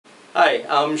Hi,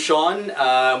 I'm Sean.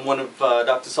 I'm one of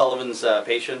Dr. Sullivan's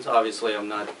patients. Obviously, I'm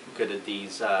not good at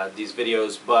these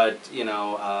videos, but you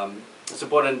know, it's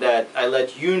important that I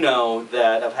let you know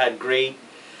that I've had great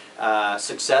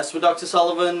success with Dr.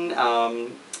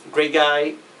 Sullivan. Great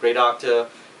guy, great doctor.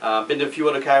 Been to a few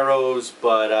other chiros,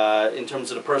 but in terms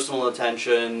of the personal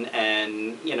attention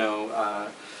and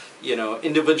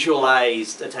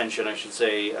individualized attention, I should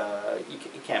say,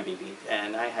 it can't be beat,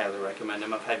 and I highly recommend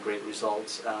him. I've had great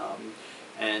results,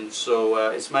 and so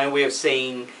it's my way of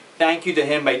saying thank you to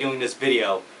him by doing this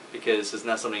video, because it's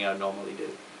not something I normally do.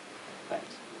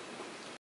 Thanks.